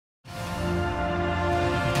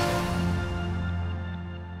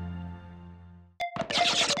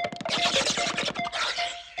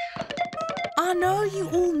know you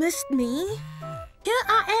all missed me. Here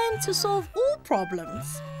I am to solve all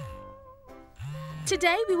problems.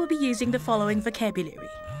 Today we will be using the following vocabulary.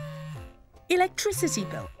 Electricity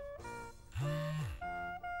bill.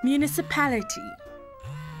 Municipality.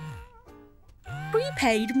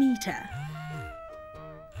 Prepaid meter.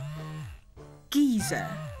 Geyser.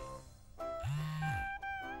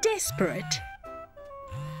 Desperate.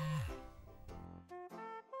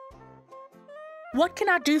 What can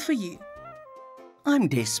I do for you? I'm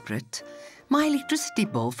desperate. My electricity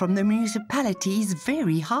bill from the municipality is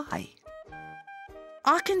very high.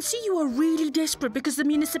 I can see you are really desperate because the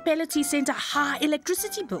municipality sent a high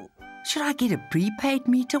electricity bill. Should I get a prepaid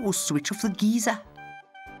meter or switch off the geyser?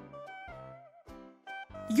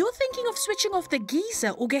 You're thinking of switching off the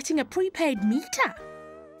geyser or getting a prepaid meter?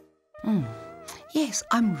 Yes,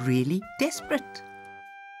 I'm really desperate.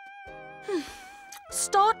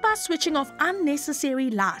 Start by switching off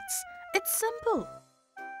unnecessary lights. It's simple.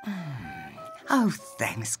 Oh,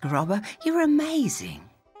 thanks, Karabo. You're amazing.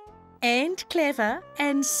 And clever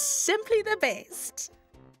and simply the best.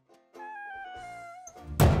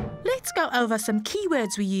 Let's go over some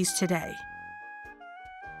keywords we use today.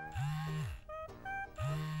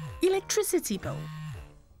 Electricity bill.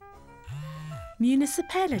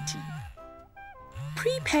 Municipality.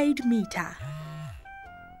 Prepaid meter.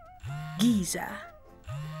 Geyser.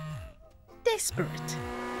 Desperate.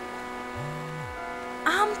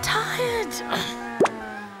 I'm tired.